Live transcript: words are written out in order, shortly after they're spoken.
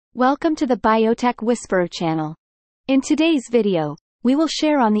Welcome to the BioTech Whisperer channel. In today's video, we will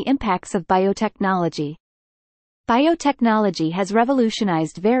share on the impacts of biotechnology. Biotechnology has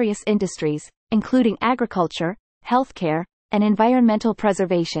revolutionized various industries, including agriculture, healthcare, and environmental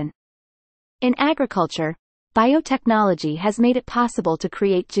preservation. In agriculture, biotechnology has made it possible to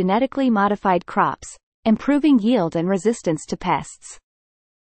create genetically modified crops, improving yield and resistance to pests.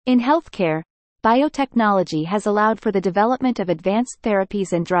 In healthcare, biotechnology has allowed for the development of advanced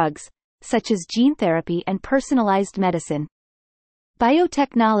therapies and drugs, such as gene therapy and personalized medicine.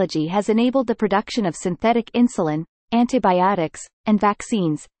 Biotechnology has enabled the production of synthetic insulin, antibiotics, and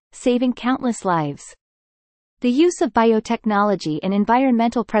vaccines, saving countless lives. The use of biotechnology in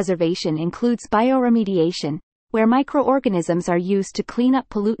environmental preservation includes bioremediation, where microorganisms are used to clean up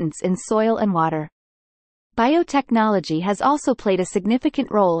pollutants in soil and water. Biotechnology has also played a significant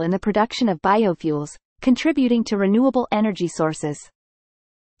role in the production of biofuels, contributing to renewable energy sources.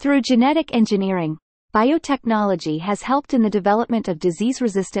 Through genetic engineering, biotechnology has helped in the development of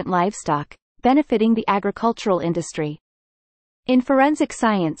disease-resistant livestock, benefiting the agricultural industry. In forensic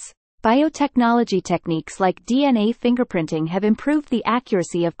science, biotechnology techniques like DNA fingerprinting have improved the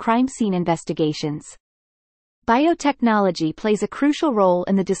accuracy of crime scene investigations. Biotechnology plays a crucial role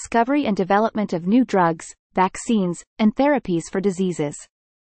in the discovery and development of new drugs, vaccines, and therapies for diseases.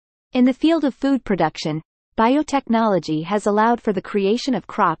 In the field of food production, biotechnology has allowed for the creation of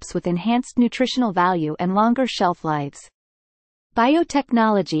crops with enhanced nutritional value and longer shelf lives.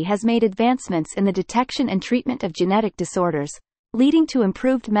 Biotechnology has made advancements in the detection and treatment of genetic disorders, leading to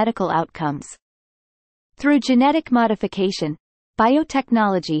improved medical outcomes. Through genetic modification,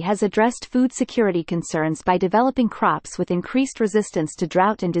 biotechnology has addressed food security concerns by developing crops with increased resistance to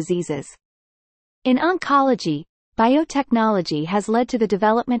drought and diseases. In oncology, biotechnology has led to the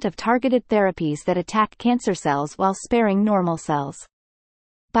development of targeted therapies that attack cancer cells while sparing normal cells.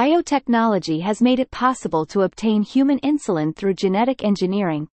 Biotechnology has made it possible to obtain human insulin through genetic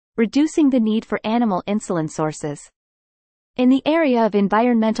engineering, reducing the need for animal insulin sources. In the area of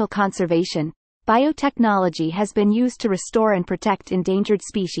environmental conservation, biotechnology has been used to restore and protect endangered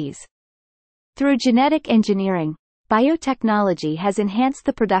species. Through genetic engineering, biotechnology has enhanced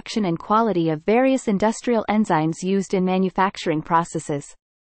the production and quality of various industrial enzymes used in manufacturing processes.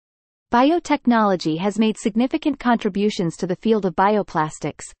 Biotechnology has made significant contributions to the field of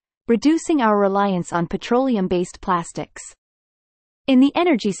bioplastics, reducing our reliance on petroleum-based plastics. In the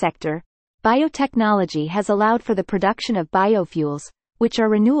energy sector, biotechnology has allowed for the production of biofuels, which are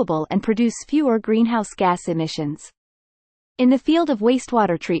renewable and produce fewer greenhouse gas emissions. In the field of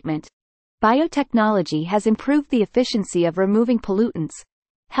wastewater treatment, biotechnology has improved the efficiency of removing pollutants,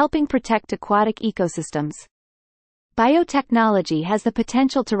 helping protect aquatic ecosystems. Biotechnology has the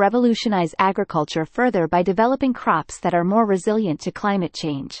potential to revolutionize agriculture further by developing crops that are more resilient to climate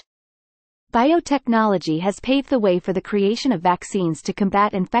change. Biotechnology has paved the way for the creation of vaccines to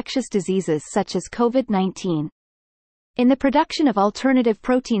combat infectious diseases such as COVID-19. In the production of alternative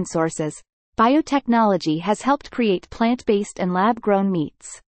protein sources, biotechnology has helped create plant-based and lab-grown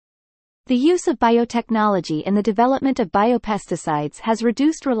meats. The use of biotechnology in the development of biopesticides has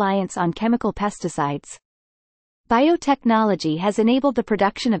reduced reliance on chemical pesticides. Biotechnology has enabled the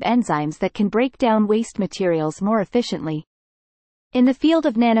production of enzymes that can break down waste materials more efficiently. In the field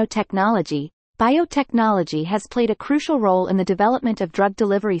of nanotechnology, biotechnology has played a crucial role in the development of drug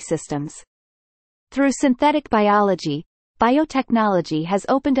delivery systems. Through synthetic biology, biotechnology has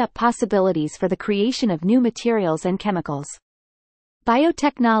opened up possibilities for the creation of new materials and chemicals.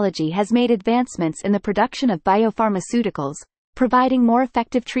 Biotechnology has made advancements in the production of biopharmaceuticals, providing more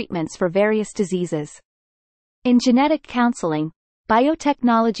effective treatments for various diseases. In genetic counseling,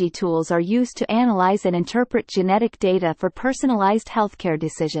 biotechnology tools are used to analyze and interpret genetic data for personalized healthcare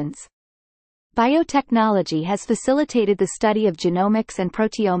decisions. Biotechnology has facilitated the study of genomics and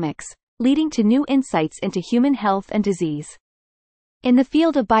proteomics, leading to new insights into human health and disease. In the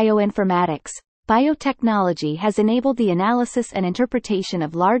field of bioinformatics, biotechnology has enabled the analysis and interpretation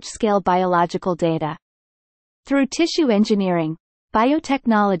of large-scale biological data. Through tissue engineering,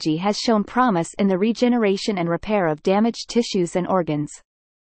 biotechnology has shown promise in the regeneration and repair of damaged tissues and organs.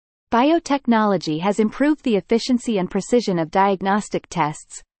 Biotechnology has improved the efficiency and precision of diagnostic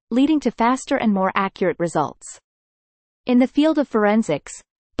tests, leading to faster and more accurate results. In the field of forensics,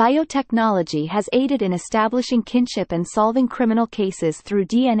 biotechnology has aided in establishing kinship and solving criminal cases through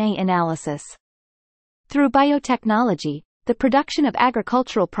DNA analysis. Through biotechnology, the production of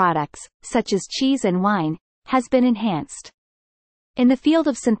agricultural products, such as cheese and wine, has been enhanced. In the field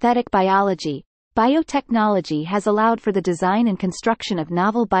of synthetic biology, biotechnology has allowed for the design and construction of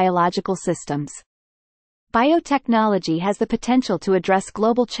novel biological systems. biotechnology has the potential to address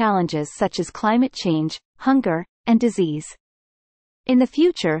global challenges such as climate change, hunger, and disease. In the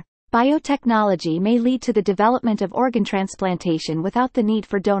future, biotechnology may lead to the development of organ transplantation without the need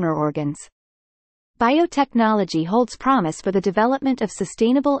for donor organs. Biotechnology holds promise for the development of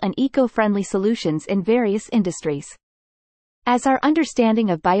sustainable and eco-friendly solutions in various industries. As our understanding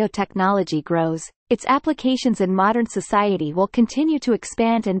of biotechnology grows, its applications in modern society will continue to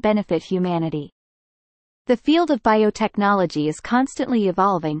expand and benefit humanity. The field of biotechnology is constantly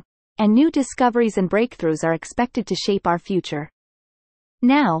evolving, and new discoveries and breakthroughs are expected to shape our future.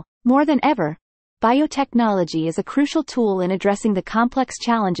 Now, more than ever, biotechnology is a crucial tool in addressing the complex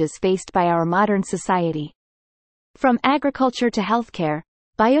challenges faced by our modern society. From agriculture to healthcare,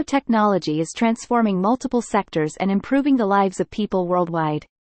 biotechnology is transforming multiple sectors and improving the lives of people worldwide.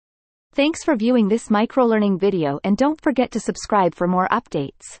 Thanks for viewing this microlearning video, and don't forget to subscribe for more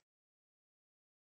updates.